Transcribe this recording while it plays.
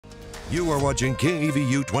You are watching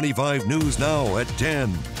KEVU 25 News Now at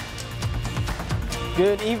 10.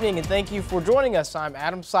 Good evening and thank you for joining us. I'm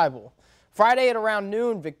Adam Seibel. Friday at around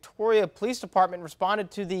noon, Victoria Police Department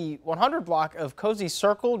responded to the 100 block of Cozy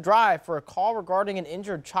Circle Drive for a call regarding an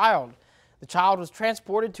injured child. The child was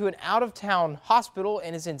transported to an out-of-town hospital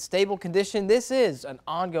and is in stable condition. This is an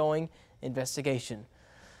ongoing investigation.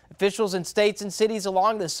 Officials in states and cities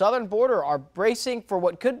along the southern border are bracing for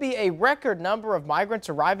what could be a record number of migrants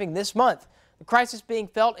arriving this month. The crisis being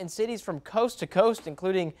felt in cities from coast to coast,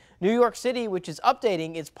 including New York City, which is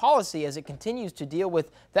updating its policy as it continues to deal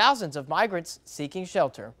with thousands of migrants seeking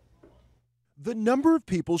shelter. The number of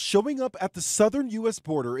people showing up at the southern U.S.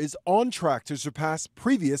 border is on track to surpass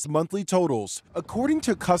previous monthly totals. According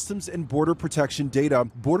to Customs and Border Protection data,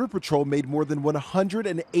 Border Patrol made more than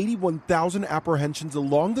 181,000 apprehensions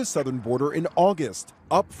along the southern border in August,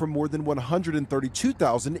 up from more than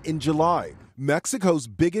 132,000 in July. Mexico's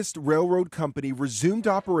biggest railroad company resumed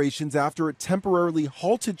operations after it temporarily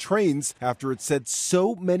halted trains after it said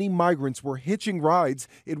so many migrants were hitching rides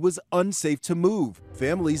it was unsafe to move.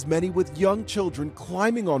 Families, many with young children,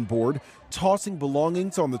 climbing on board, tossing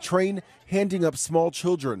belongings on the train, handing up small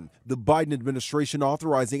children. The Biden administration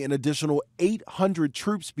authorizing an additional 800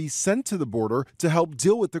 troops be sent to the border to help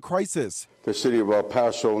deal with the crisis. The city of El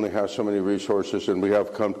Paso only has so many resources, and we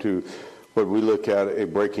have come to what we look at a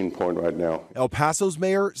breaking point right now. El Paso's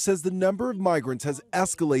mayor says the number of migrants has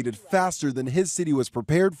escalated faster than his city was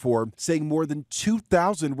prepared for, saying more than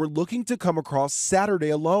 2,000 were looking to come across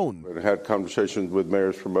Saturday alone. I had conversations with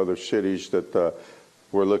mayors from other cities that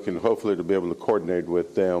we're looking hopefully to be able to coordinate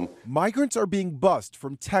with them. Migrants are being bused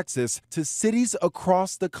from Texas to cities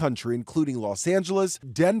across the country, including Los Angeles,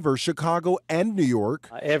 Denver, Chicago, and New York.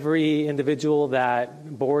 Every individual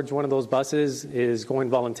that boards one of those buses is going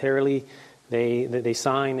voluntarily. They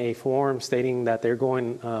sign a form stating that they're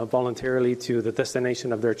going voluntarily to the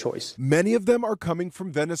destination of their choice. Many of them are coming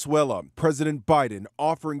from Venezuela. President Biden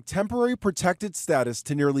offering temporary protected status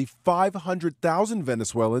to nearly 500,000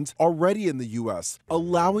 Venezuelans already in the U.S.,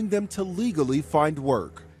 allowing them to legally find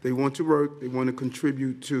work. They want to work. They want to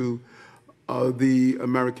contribute to the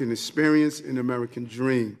American experience and American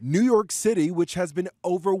dream. New York City, which has been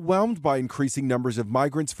overwhelmed by increasing numbers of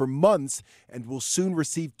migrants for months and will soon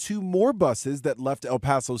receive 2 more buses that left El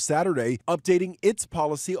Paso Saturday, updating its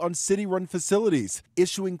policy on city-run facilities,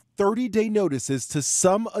 issuing 30-day notices to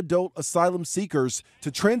some adult asylum seekers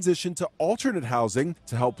to transition to alternate housing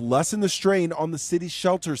to help lessen the strain on the city's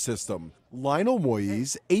shelter system. Lionel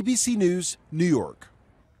Moyes, ABC News, New York.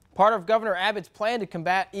 Part of Governor Abbott's plan to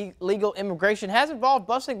combat illegal immigration has involved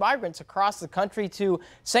busing migrants across the country to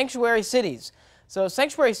sanctuary cities. So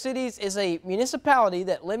sanctuary cities is a municipality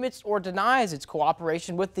that limits or denies its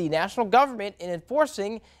cooperation with the national government in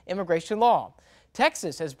enforcing immigration law.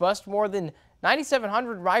 Texas has bused more than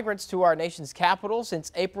 9,700 migrants to our nation's capital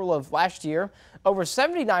since April of last year, over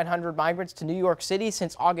 7,900 migrants to New York City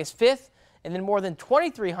since August 5th, and then more than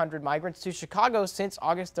 2,300 migrants to Chicago since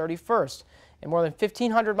August 31st. And more than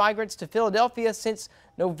 1,500 migrants to Philadelphia since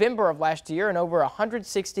November of last year, and over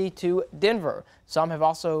 160 to Denver. Some have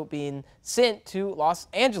also been sent to Los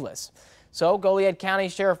Angeles. So Goliad County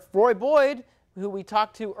Sheriff Roy Boyd, who we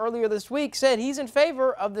talked to earlier this week, said he's in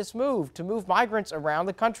favor of this move to move migrants around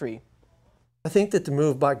the country. I think that the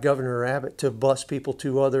move by Governor Abbott to bus people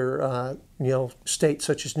to other states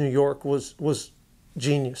such as New York was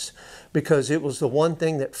genius, because it was the one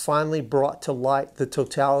thing that finally brought to light the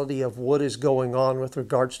totality of what is going on with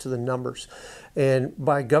regards to the numbers. And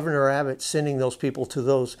by Governor Abbott sending those people to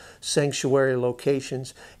those sanctuary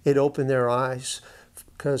locations, it opened their eyes,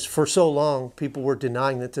 because for so long people were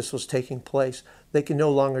denying that this was taking place. They can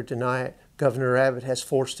no longer deny it. Governor Abbott has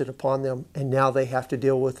forced it upon them, and now they have to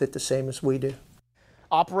deal with it the same as we do.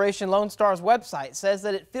 Operation Lone Star's website says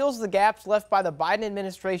that it fills the gaps left by the Biden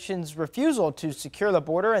administration's refusal to secure the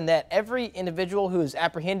border, and that every individual who is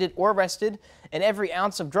apprehended or arrested and every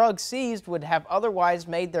ounce of drugs seized would have otherwise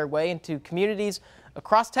made their way into communities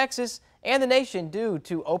across Texas and the nation due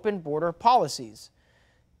to open border policies.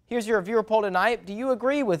 Here's your viewer poll tonight. Do you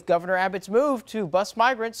agree with Governor Abbott's move to bus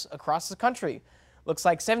migrants across the country? Looks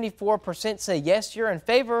like 74% say yes, you're in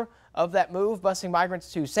favor of that move, busing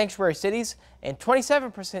migrants to sanctuary cities, and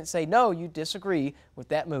 27% say no, you disagree with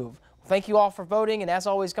that move. Well, thank you all for voting, and as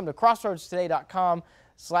always, come to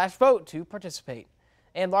crossroadstoday.com/vote to participate.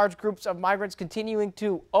 And large groups of migrants continuing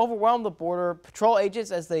to overwhelm the Border Patrol agents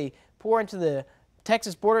as they pour into the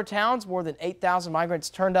Texas border towns. More than 8,000 migrants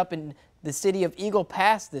turned up in the city of Eagle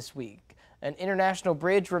Pass this week. An international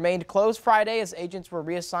bridge remained closed Friday as agents were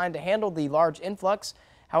reassigned to handle the large influx.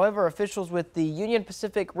 However, officials with the Union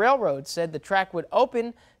Pacific Railroad said the track would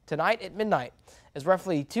open tonight at midnight, as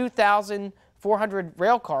roughly 2,400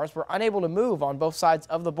 rail cars were unable to move on both sides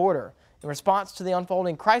of the border. In response to the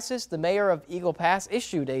unfolding crisis, the mayor of Eagle Pass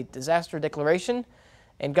issued a disaster declaration,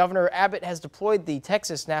 and Governor Abbott has deployed the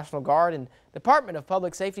Texas National Guard and Department of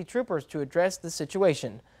Public Safety troopers to address the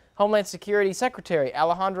situation. Homeland Security Secretary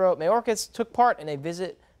Alejandro Mayorkas took part in a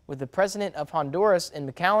visit with the president of Honduras in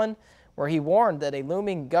McAllen, where he warned that a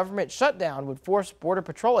looming government shutdown would force Border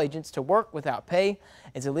Patrol agents to work without pay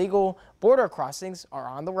as illegal border crossings are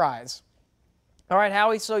on the rise. All right,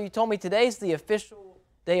 Howie, so you told me today's the official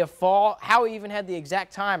day of fall. Howie even had the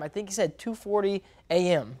exact time. I think he said 2:40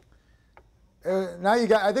 a.m. Now you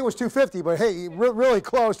got, I think it was 2:50, but hey, really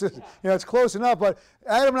close. It's close enough. But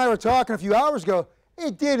Adam and I were talking a few hours ago.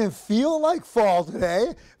 It didn't feel like fall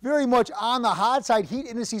today. Very much on the hot side. Heat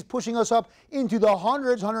indices pushing us up into the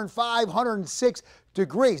hundreds, 105, 106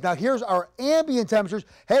 degrees. Now here's our ambient temperatures.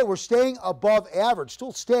 Hey, we're staying above average,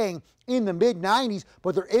 still staying in the mid 90s,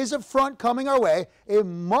 but there is a front coming our way. It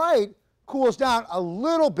might cool us down a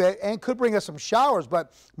little bit and could bring us some showers,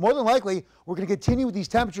 but more than likely, we're going to continue with these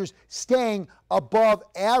temperatures staying above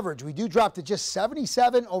average. We do drop to just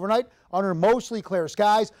 77 overnight under mostly clear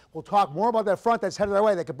skies. We'll talk more about that front that's headed our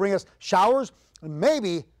way that could bring us showers and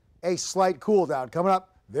maybe a slight cool down coming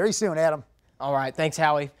up very soon, Adam. All right, thanks,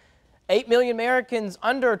 Howie. 8 million Americans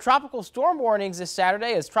under tropical storm warnings this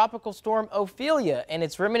Saturday as Tropical Storm Ophelia and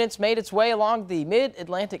its remnants made its way along the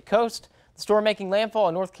mid-Atlantic coast. The storm making landfall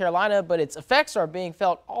in North Carolina, but its effects are being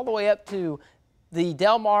felt all the way up to the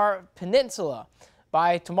Del Mar Peninsula.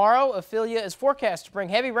 By tomorrow, Ophelia is forecast to bring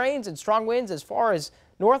heavy rains and strong winds as far as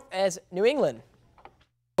north as New England.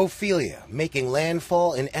 Ophelia making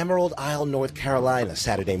landfall in Emerald Isle, North Carolina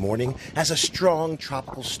Saturday morning as a strong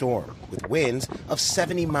tropical storm with winds of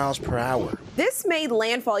 70 miles per hour. This made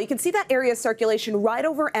landfall. You can see that area of circulation right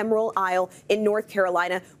over Emerald Isle in North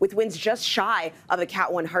Carolina with winds just shy of a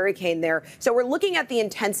Cat 1 hurricane there. So we're looking at the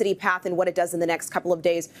intensity path and what it does in the next couple of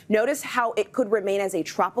days. Notice how it could remain as a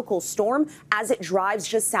tropical storm as it drives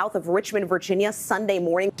just south of Richmond, Virginia Sunday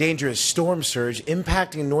morning. Dangerous storm surge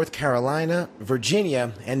impacting North Carolina,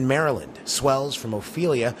 Virginia, and Maryland. Swells from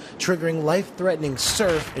Ophelia triggering life-threatening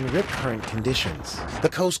surf and rip current conditions. The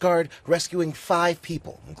Coast Guard rescuing 5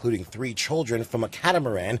 people, including 3 children, from a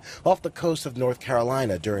catamaran off the coast of North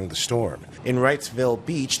Carolina during the storm. In Wrightsville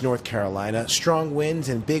Beach, North Carolina, strong winds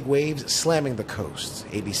and big waves slamming the coast.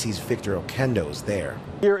 ABC's Victor Okendo is there.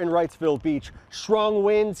 Here in Wrightsville Beach, strong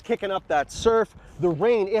winds kicking up that surf. The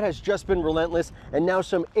rain, it has just been relentless, and now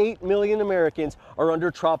some 8 million Americans are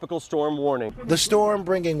under tropical storm warning. The storm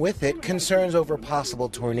bringing with it concerns over possible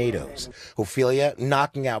tornadoes. Ophelia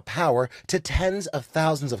knocking out power to tens of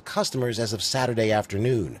thousands of customers as of Saturday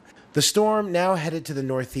afternoon. The storm now headed to the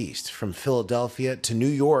northeast, from Philadelphia to New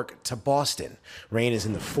York to Boston. Rain is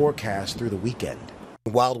in the forecast through the weekend.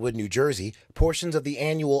 In Wildwood, New Jersey, portions of the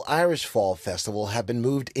annual Irish Fall Festival have been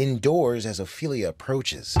moved indoors as Ophelia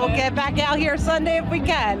approaches. We'll get back out here Sunday if we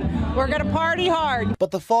can. We're going to party hard. But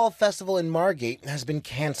the Fall Festival in Margate has been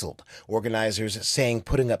canceled. Organizers saying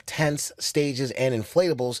putting up tents, stages, and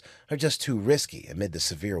inflatables are just too risky amid the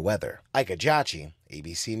severe weather. Ike Ajachi,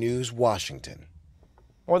 ABC News, Washington.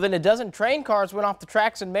 More than a dozen train cars went off the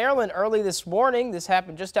tracks in Maryland early this morning. This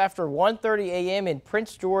happened just after 1:30 a.m. in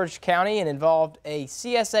Prince George County and involved a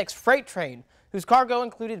CSX freight train whose cargo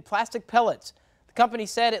included plastic pellets. The company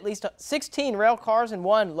said at least 16 rail cars and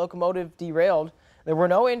 1 locomotive derailed. There were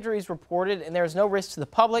no injuries reported and there is no risk to the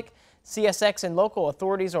public. CSX and local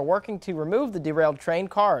authorities are working to remove the derailed train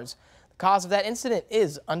cars. The cause of that incident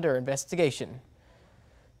is under investigation.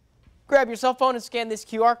 Grab your cell phone and scan this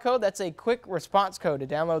QR code. That's a quick response code to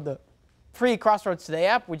download the free Crossroads Today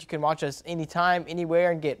app, which you can watch us anytime,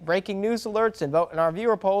 anywhere, and get breaking news alerts and vote in our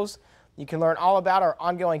viewer polls. You can learn all about our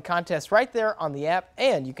ongoing contests right there on the app,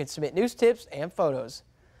 and you can submit news tips and photos.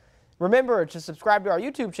 Remember to subscribe to our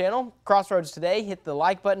YouTube channel, Crossroads Today, hit the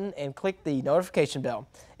like button, and click the notification bell.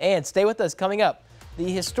 And stay with us coming up.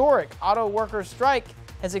 The historic auto workers strike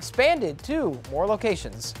has expanded to more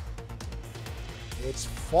locations. It's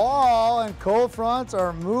fall and cold fronts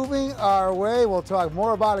are moving our way. We'll talk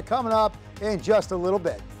more about it coming up in just a little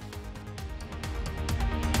bit.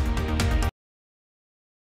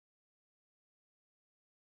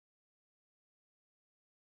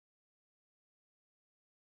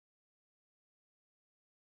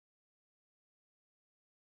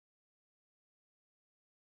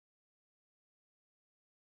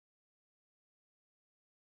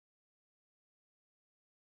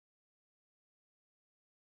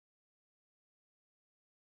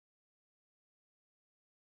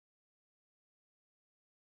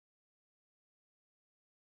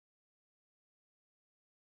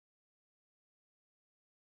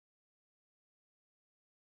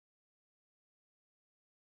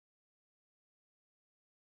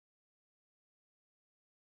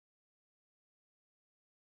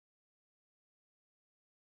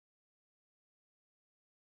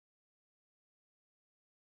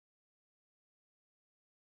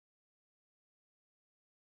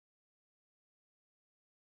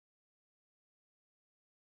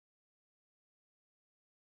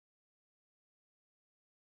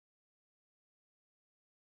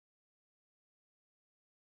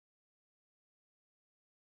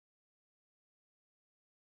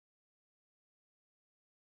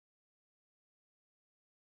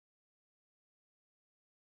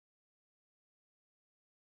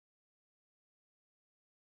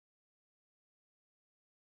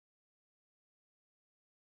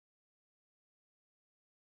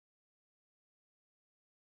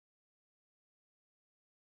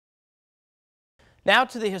 Now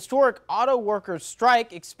to the historic auto workers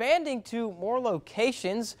strike, expanding to more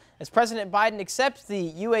locations as President Biden accepts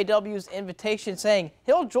the UAW's invitation, saying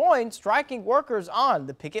he'll join striking workers on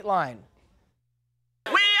the picket line.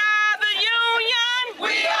 We are the union!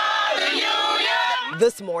 We are the union!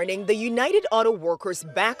 This morning, the United Auto Workers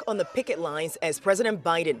back on the picket lines as President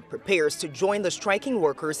Biden prepares to join the striking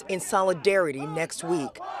workers in solidarity next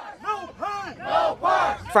week.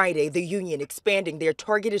 Friday, the union expanding their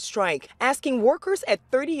targeted strike, asking workers at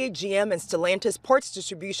 38 GM and Stellantis parts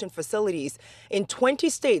distribution facilities in 20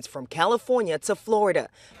 states from California to Florida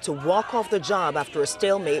to walk off the job after a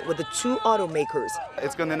stalemate with the two automakers.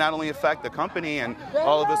 It's going to not only affect the company and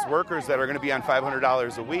all of us workers that are going to be on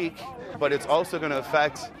 $500 a week, but it's also going to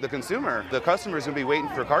affect the consumer. The customer is going to be waiting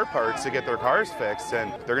for car parts to get their cars fixed,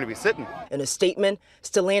 and they're going to be sitting. In a statement,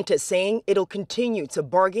 Stellantis saying it'll continue to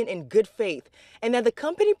bargain in good faith and that the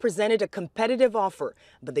company presented a competitive offer,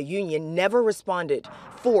 but the union never responded.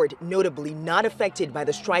 Ford notably not affected by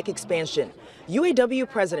the strike expansion. UAW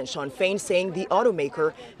President Shawn Fain saying the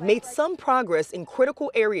automaker made some progress in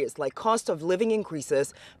critical areas like cost of living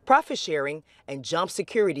increases, profit sharing, and job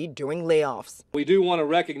security during layoffs. We do want to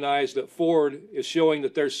recognize that Ford is showing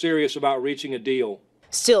that they're serious about reaching a deal.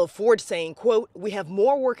 Still, Ford saying, quote, we have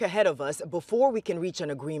more work ahead of us before we can reach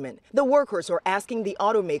an agreement. The workers are asking the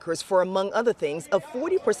automakers for, among other things, a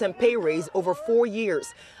 40% pay raise over 4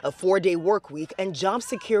 years, a 4-day work week, and job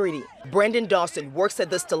security. Brendan Dawson works at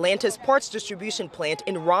the Stellantis parts distribution plant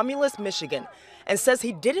in Romulus, Michigan, and says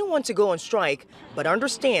he didn't want to go on strike, but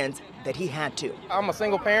understands that he had to. I'm a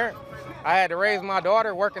single parent. I had to raise my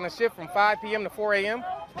daughter working a shift from 5 p.m. to 4 a.m.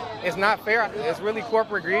 It's not fair. It's really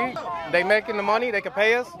corporate greed. They making the money, they can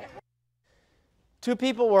pay us. 2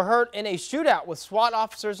 people were hurt in a shootout with SWAT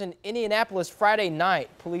officers in Indianapolis Friday night.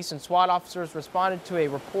 Police and SWAT officers responded to a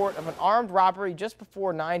report of an armed robbery just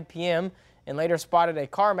before 9 p.m. and later spotted a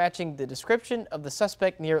car matching the description of the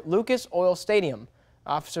suspect near Lucas Oil Stadium.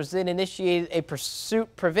 Officers then initiated a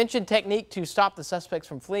pursuit prevention technique to stop the suspects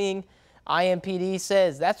from fleeing. IMPD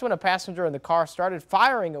says that's when a passenger in the car started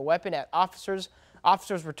firing a weapon at officers.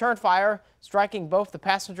 Officers returned fire, striking both the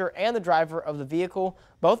passenger and the driver of the vehicle.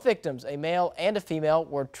 Both victims, a male and a female,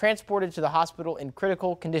 were transported to the hospital in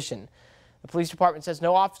critical condition. The police department says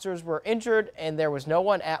no officers were injured and there was no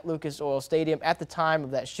one at Lucas Oil Stadium at the time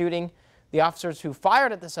of that shooting. The officers who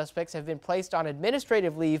fired at the suspects have been placed on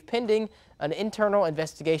administrative leave pending an internal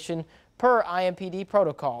investigation per IMPD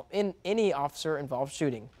protocol in any officer-involved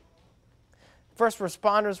shooting. First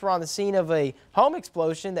responders were on the scene of a home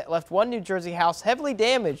explosion that left one New Jersey house heavily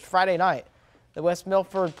damaged Friday night. The West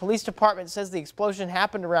Milford Police Department says the explosion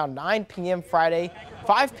happened around 9 p.m. Friday.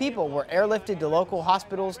 5 people were airlifted to local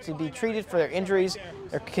hospitals to be treated for their injuries.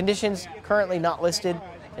 Their conditions currently not listed.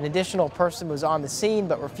 An additional person was on the scene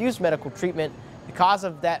but refused medical treatment. The cause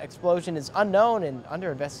of that explosion is unknown and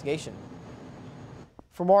under investigation.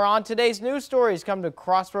 For more on today's news stories, come to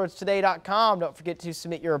crossroadstoday.com. Don't forget to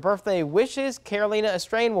submit your birthday wishes. Carolina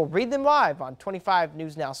Estrain will read them live on 25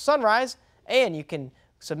 News Now Sunrise, and you can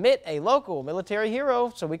submit a local military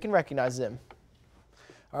hero so we can recognize them.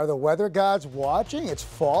 Are the weather gods watching? It's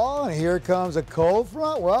fall, and here comes a cold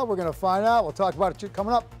front. Well, we're going to find out. We'll talk about it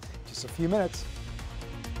coming up in just a few minutes.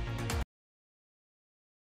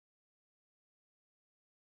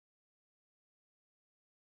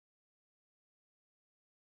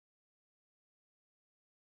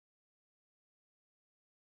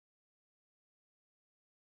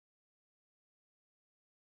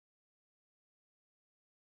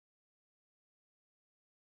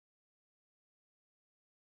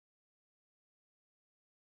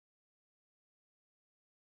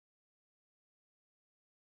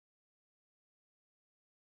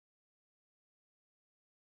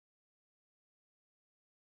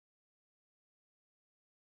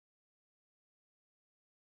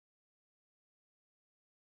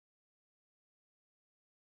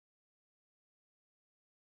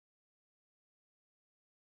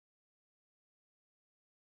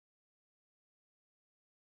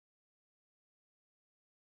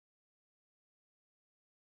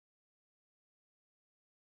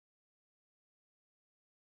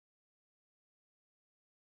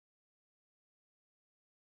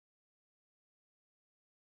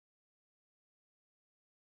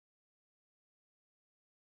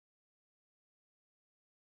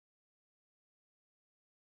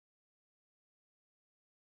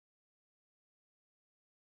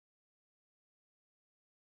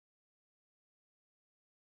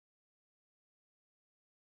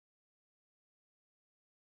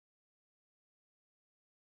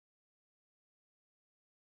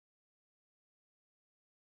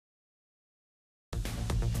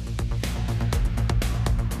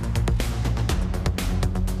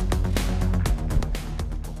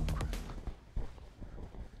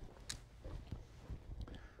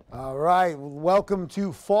 right, welcome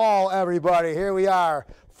to fall, everybody. Here we are,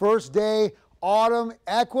 first day, autumn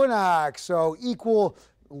equinox. So equal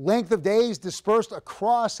length of days dispersed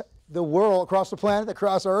across the world, across the planet,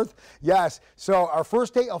 across Earth. Yes, so our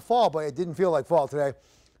first day of fall, but it didn't feel like fall today.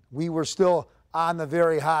 We were still on the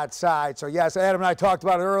very hot side. So yes, Adam and I talked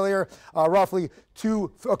about it earlier, roughly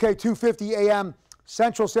 2:50 a.m.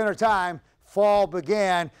 Central Standard Time. Fall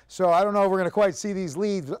began, so I don't know if we're going to quite see these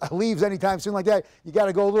leaves anytime soon like that. You got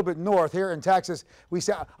to go a little bit north. Here in Texas, we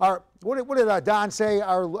say what did Don say?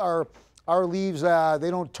 Our leaves, they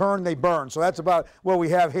don't turn, they burn. So that's about what we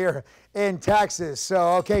have here in Texas.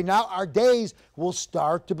 So okay, now our days will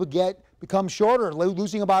start to become shorter,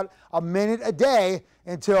 losing about a minute a day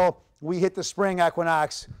until we hit the spring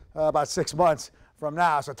equinox about 6 months from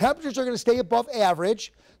now. So temperatures are going to stay above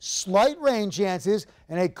average. Slight rain chances,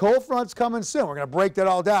 and a cold front's coming soon. We're going to break that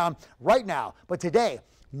all down right now. But today,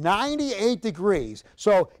 98 degrees.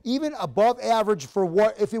 So even above average for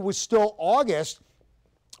what if it was still August.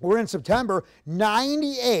 We're in September,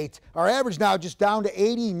 98. Our average now just down to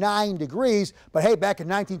 89 degrees. But hey, back in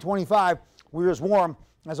 1925, we were as warm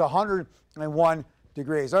as 101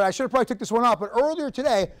 degrees. All right, I should have probably took this one up, but earlier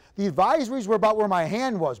today, the advisories were about where my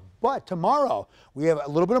hand was. But tomorrow, we have a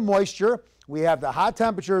little bit of moisture. We have the hot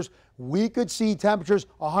temperatures. We could see temperatures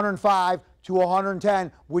 105 to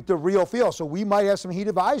 110 with the real feel. So we might have some heat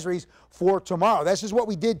advisories for tomorrow. This is what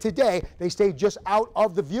we did today. They stayed just out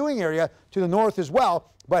of the viewing area to the north as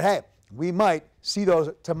well. But hey, we might see those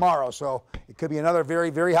tomorrow. So it could be another very,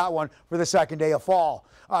 very hot one for the second day of fall.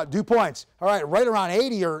 Dew points, all right, right around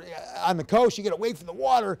 80 or on the coast. You get away from the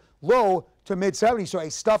water, low to mid 70s. So a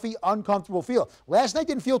stuffy, uncomfortable feel. Last night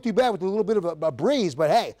didn't feel too bad with a little bit of a breeze, but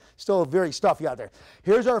hey, still very stuffy out there.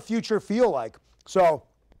 Here's our future feel like. So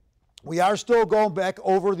we are still going back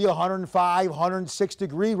over the 105, 106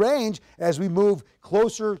 degree range as we move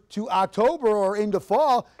closer to October or into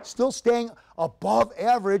fall, still staying above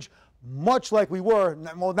average, much like we were,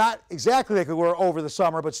 well, not exactly like we were over the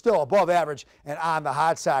summer, but still above average and on the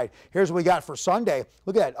hot side. Here's what we got for Sunday.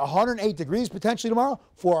 Look at that, 108 degrees potentially tomorrow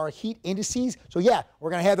for our heat indices. So yeah, we're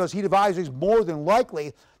going to have those heat advisories more than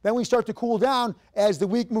likely. Then we start to cool down as the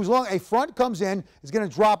week moves along. A front comes in, is going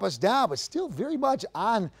to drop us down, but still very much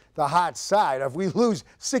on the hot side. If we lose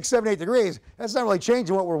 6, 7, 8 degrees, that's not really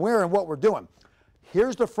changing what we're wearing, what we're doing.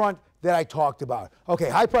 Here's the front that I talked about. Okay,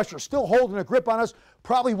 high pressure still holding a grip on us.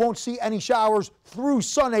 Probably won't see any showers through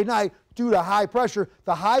Sunday night due to high pressure.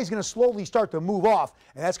 The high is going to slowly start to move off,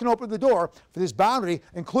 and that's going to open the door for this boundary,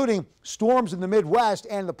 including storms in the Midwest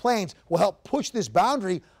and the plains will help push this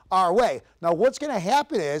boundary our way. Now, what's going to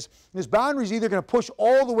happen is this boundary is either going to push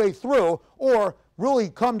all the way through or really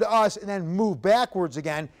come to us and then move backwards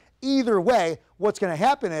again. Either way, what's going to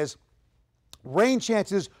happen is rain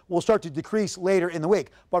chances will start to decrease later in the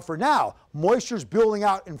week. But for now, moisture's building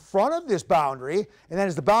out in front of this boundary, and then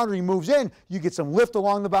as the boundary moves in, you get some lift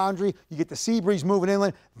along the boundary, you get the sea breeze moving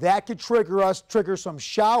inland. That could trigger some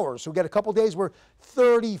showers. So we got a couple days where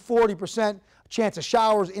 30, 40% chance of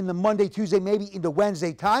showers in the Monday, Tuesday, maybe into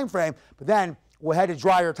Wednesday time frame. But then we'll head to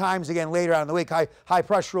drier times again later on in the week. High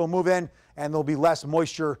pressure will move in, and there'll be less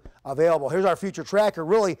moisture available. Here's our future tracker,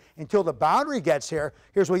 really, until the boundary gets here.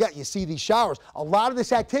 Here's what we got. You see these showers. A lot of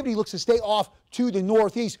this activity looks to stay off to the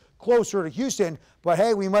northeast, closer to Houston. But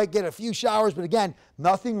hey, we might get a few showers, but again,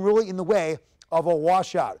 nothing really in the way of a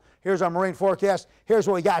washout. Here's our marine forecast. Here's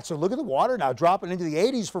what we got. So look at the water now dropping into the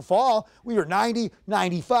 80s for fall. We were 90,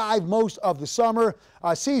 95 most of the summer.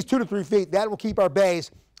 Seas 2 to 3 feet. That will keep our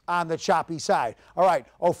bays on the choppy side. All right,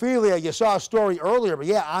 Ophelia, you saw a story earlier, but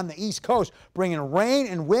yeah, on the East Coast, bringing rain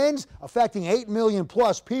and winds affecting 8 million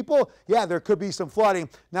plus people. Yeah, there could be some flooding.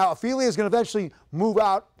 Now, Ophelia is going to eventually move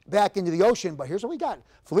out back into the ocean, but here's what we got.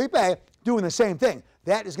 Felipe doing the same thing.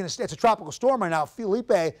 That is going to, it's a tropical storm right now.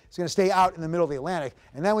 Felipe is going to stay out in the middle of the Atlantic.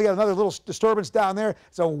 And then we got another little disturbance down there.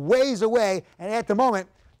 It's a ways away, and at the moment,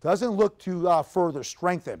 doesn't look to further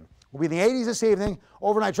strengthen. We'll be in the 80s this evening.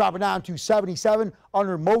 Overnight dropping down to 77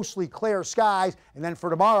 under mostly clear skies. And then for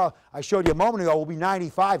tomorrow, I showed you a moment ago, we'll be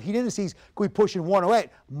 95. Heat indices could be pushing 108.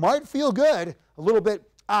 Might feel good a little bit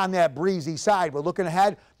on that breezy side. But looking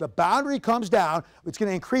ahead, the boundary comes down. It's going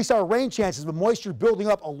to increase our rain chances with moisture building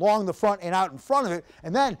up along the front and out in front of it.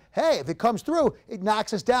 And then, hey, if it comes through, it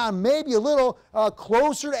knocks us down maybe a little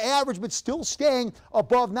closer to average, but still staying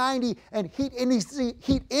above 90. And heat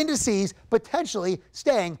indices potentially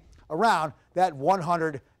staying around that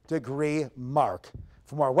 100-degree mark.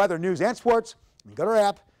 For more weather, news, and sports, you go to our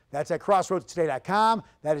app. That's at crossroadstoday.com.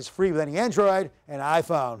 That is free with any Android and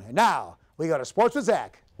iPhone. And now, we go to Sports with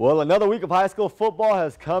Zach. Well, another week of high school football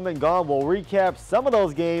has come and gone. We'll recap some of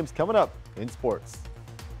those games coming up in sports.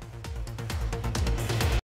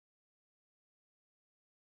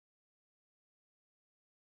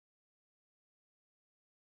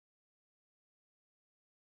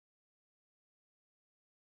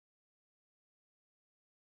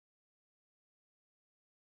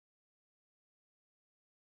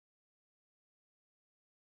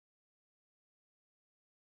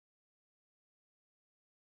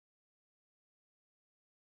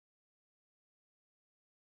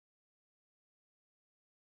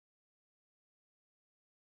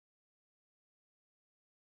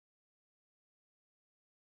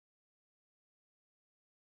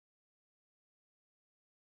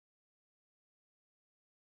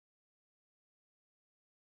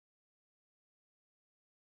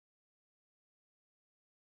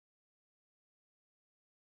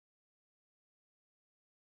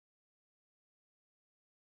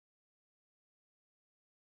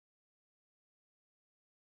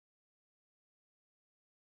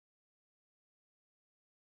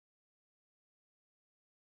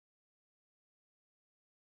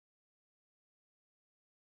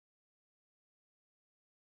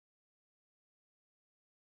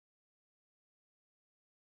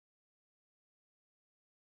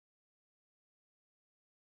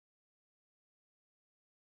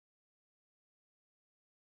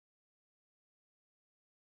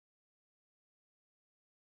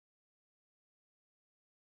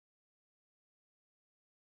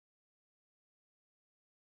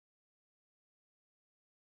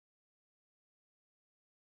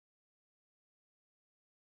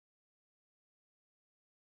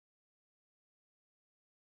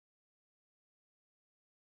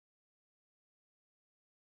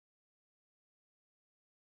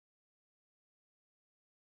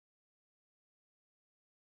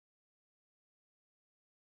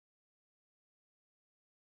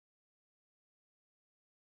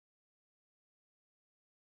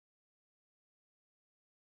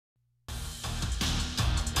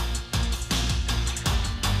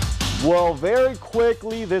 Well, very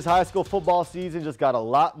quickly, this high school football season just got a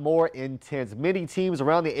lot more intense. Many teams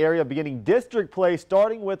around the area beginning district play,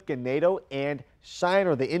 starting with Ganado and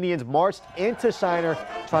Shiner. The Indians marched into Shiner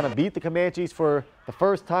trying to beat the Comanches for the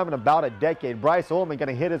first time in about a decade. Bryce Ullman going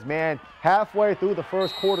to hit his man halfway through the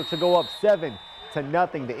first quarter to go up 7-0.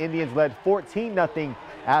 The Indians led 14-0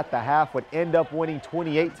 at the half, would end up winning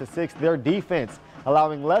 28-6. Their defense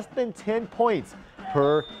allowing less than 10 points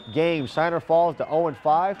per game. Shiner falls to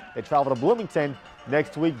 0-5. They travel to Bloomington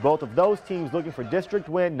next week. Both of those teams looking for district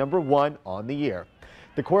win #1 on the year.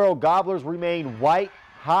 The Cuero Gobblers remain white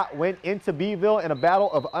hot, went into Beeville in a battle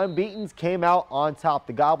of unbeatens, came out on top.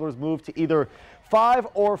 The Gobblers moved to either 5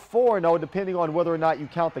 or 4-0, depending on whether or not you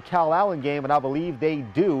count the Cal Allen game, and I believe they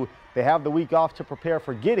do. They have the week off to prepare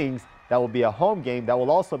for Giddings. That will be a home game. That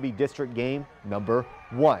will also be district game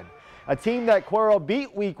 #1. A team that Cuero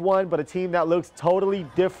beat week 1, but a team that looks totally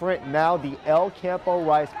different now, the El Campo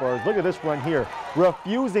Rice Birds. Look at this run here,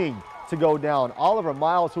 refusing to go down. Oliver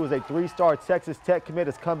Miles, who is a 3-star Texas Tech commit,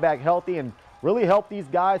 has come back healthy and really helped these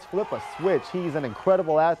guys flip a switch. He's an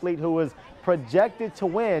incredible athlete who is projected to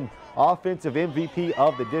win Offensive MVP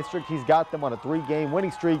of the district. He's got them on a 3-game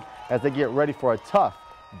winning streak as they get ready for a tough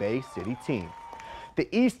Bay City team. The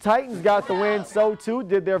East Titans got the win, so too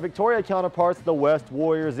did their Victoria counterparts, the West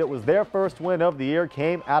Warriors. It was their first win of the year,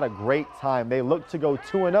 came at a great time. They look to go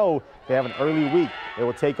 2-0. They have an early week. They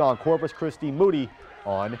will take on Corpus Christi Moody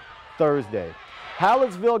on Thursday.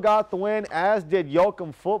 Hallettsville got the win, as did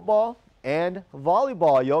Yoakum football and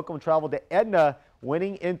volleyball. Yoakum traveled to Edna,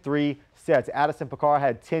 winning in 3 sets. Addison Picard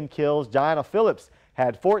had 10 kills. Gianna Phillips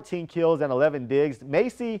had 14 kills and 11 digs.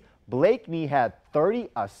 Macy Blakeney had 30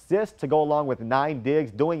 assists to go along with 9 digs,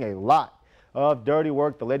 doing a lot of dirty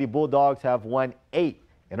work. The Lady Bulldogs have won 8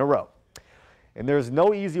 in a row. And there's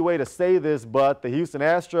no easy way to say this, but the Houston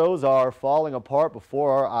Astros are falling apart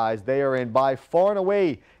before our eyes. They are in by far and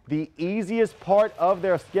away the easiest part of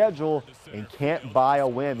their schedule and can't buy a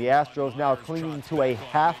win. The Astros now clinging to a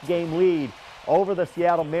half-game lead over the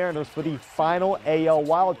Seattle Mariners for the final AL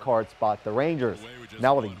wildcard spot. The Rangers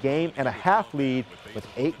now with a 1.5-game lead with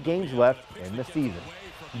 8 games left in the season.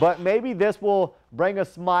 But maybe this will bring a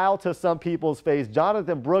smile to some people's face.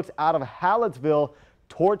 Jonathan Brooks out of Hallettsville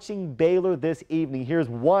torching Baylor this evening. Here's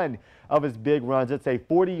one of his big runs. It's a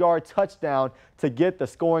 40-yard touchdown to get the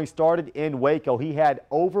scoring started in Waco. He had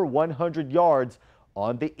over 100 yards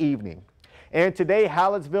on the evening. And today,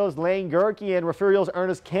 Hallettsville's Lane Gerke and Refugio's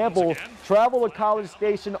Ernest Campbell travel to College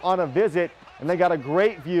Station on a visit, and they got a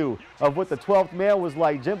great view of what the 12th man was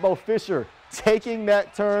like. Jimbo Fisher taking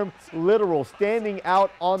that term literal, standing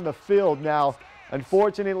out on the field. Now,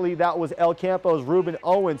 unfortunately, that was El Campo's Ruben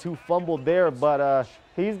Owens who fumbled there, but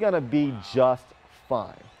he's going to be just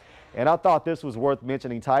fine. And I thought this was worth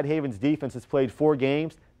mentioning. Tidehaven's defense has played 4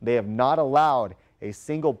 games. They have not allowed a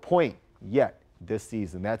single point yet this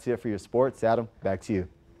season. That's it for your sports. Adam, back to you.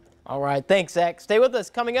 All right, thanks, Zach. Stay with us.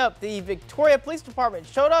 Coming up, the Victoria Police Department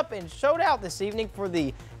showed up and showed out this evening for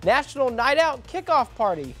the National Night Out Kickoff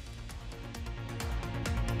Party.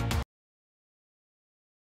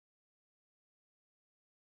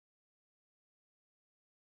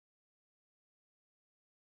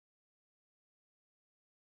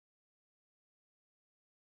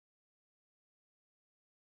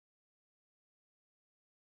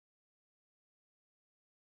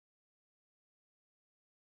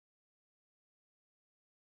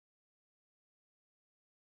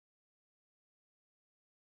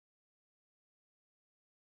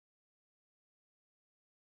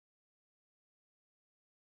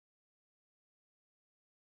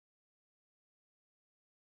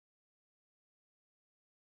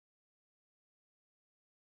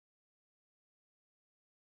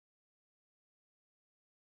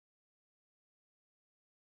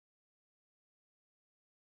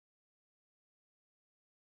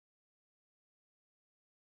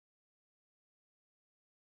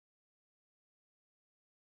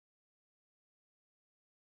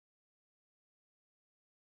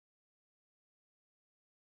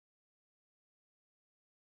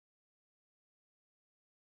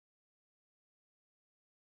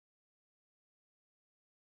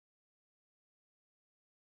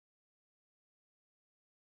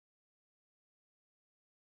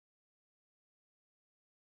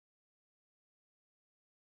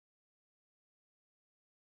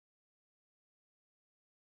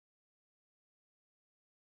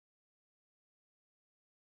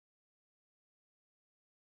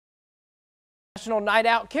 National Night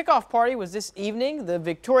Out Kickoff Party was this evening. The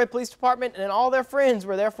Victoria Police Department and all their friends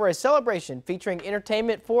were there for a celebration featuring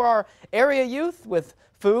entertainment for our area youth with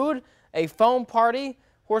food, a foam party,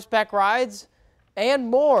 horseback rides, and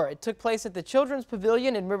more. It took place at the Children's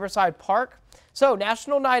Pavilion in Riverside Park. So,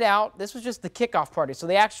 National Night Out, this was just the kickoff party. So,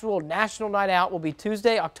 the actual National Night Out will be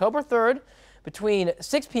Tuesday, October 3rd, between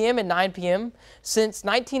 6 p.m. and 9 p.m. Since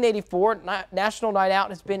 1984, National Night Out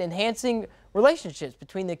has been enhancing relationships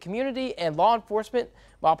between the community and law enforcement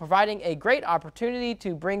while providing a great opportunity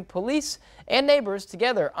to bring police and neighbors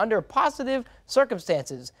together under positive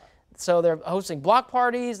circumstances. So they're hosting block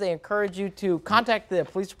parties. They encourage you to contact the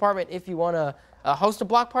police department if you want to host a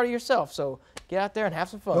block party yourself. So get out there and have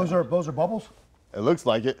some fun. Those are bubbles? It looks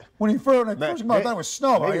like it. When you first came out, I thought it was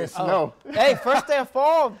snow. Maybe it's snow. Hey, first day of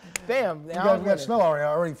fall, bam. We got snow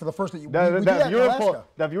already for the first day.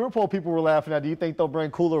 That viewer poll people were laughing at. Do you think they'll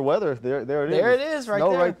bring cooler weather? There it is. There it is, right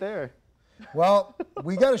snow there. right there. Well,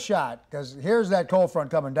 we got a shot because here's that cold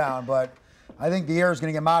front coming down, but I think the air is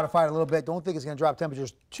going to get modified a little bit. Don't think it's going to drop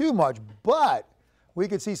temperatures too much, but we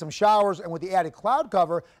could see some showers, and with the added cloud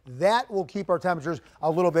cover, that will keep our temperatures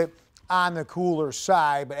a little bit on the cooler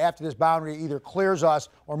side. But after this boundary either clears us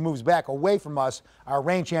or moves back away from us, our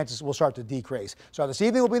rain chances will start to decrease. So this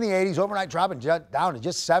evening will be in the 80s, overnight dropping down to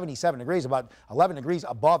just 77 degrees, about 11 degrees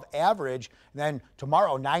above average. And then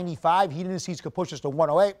tomorrow, 95, heat indices could push us to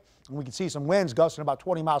 108. And we can see some winds gusting about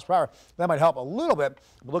 20 miles per hour. That might help a little bit.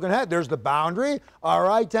 But looking ahead, there's the boundary. All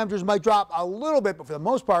right, temperatures might drop a little bit, but for the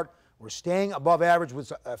most part, we're staying above average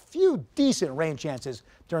with a few decent rain chances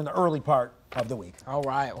during the early part of the week. All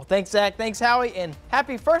right. Well, thanks, Zach. Thanks, Howie. And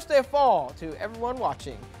happy first day of fall to everyone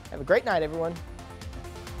watching. Have a great night, everyone.